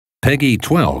Peggy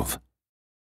 12.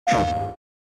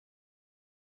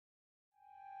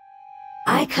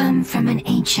 I come from an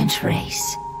ancient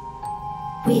race.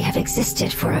 We have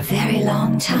existed for a very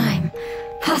long time,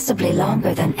 possibly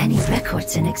longer than any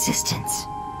records in existence.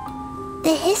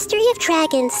 The history of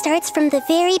dragons starts from the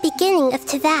very beginning of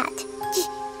Teyvat.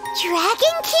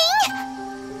 Dragon King?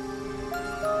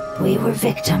 We were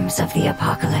victims of the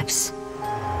apocalypse.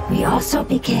 We also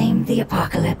became the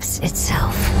apocalypse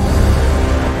itself.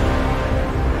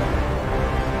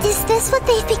 Is this what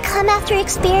they've become after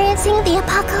experiencing the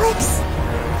apocalypse?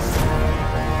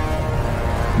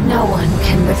 No one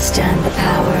can withstand the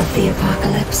power of the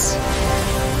apocalypse.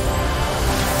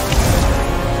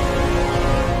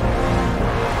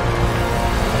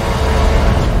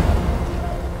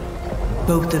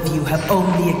 Both of you have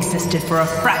only existed for a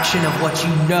fraction of what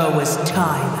you know as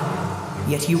time.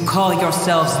 Yet you call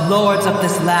yourselves lords of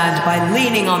this land by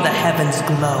leaning on the heavens'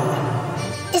 glow.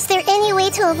 Is there any way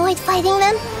to avoid fighting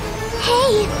them?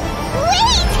 Hey,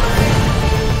 wait!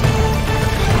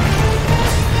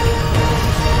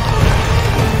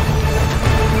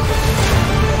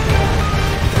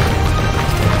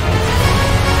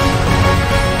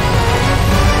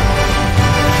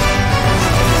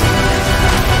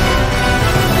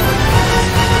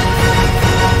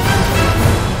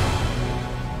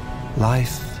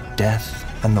 Life, death,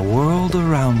 and the world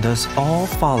around us all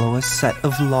follow a set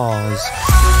of laws.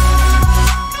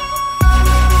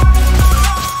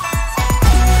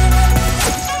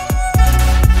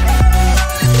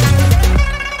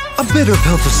 A bitter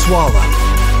pill to swallow.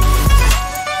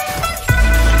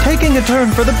 Taking a turn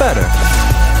for the better.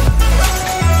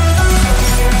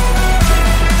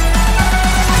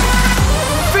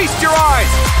 Feast your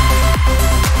eyes!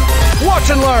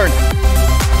 Watch and learn!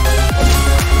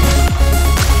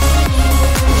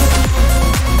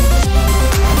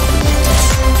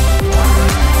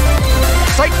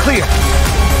 Sight clear!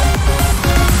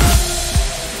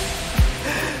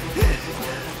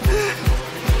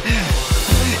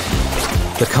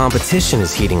 The competition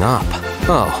is heating up.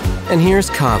 Oh, and here's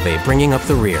Kaveh bringing up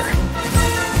the rear.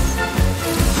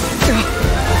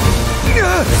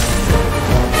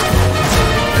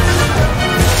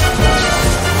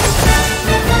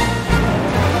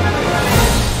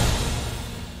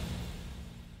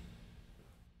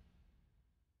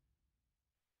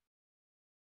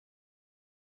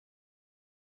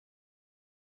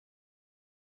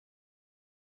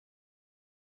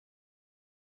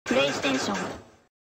 PlayStation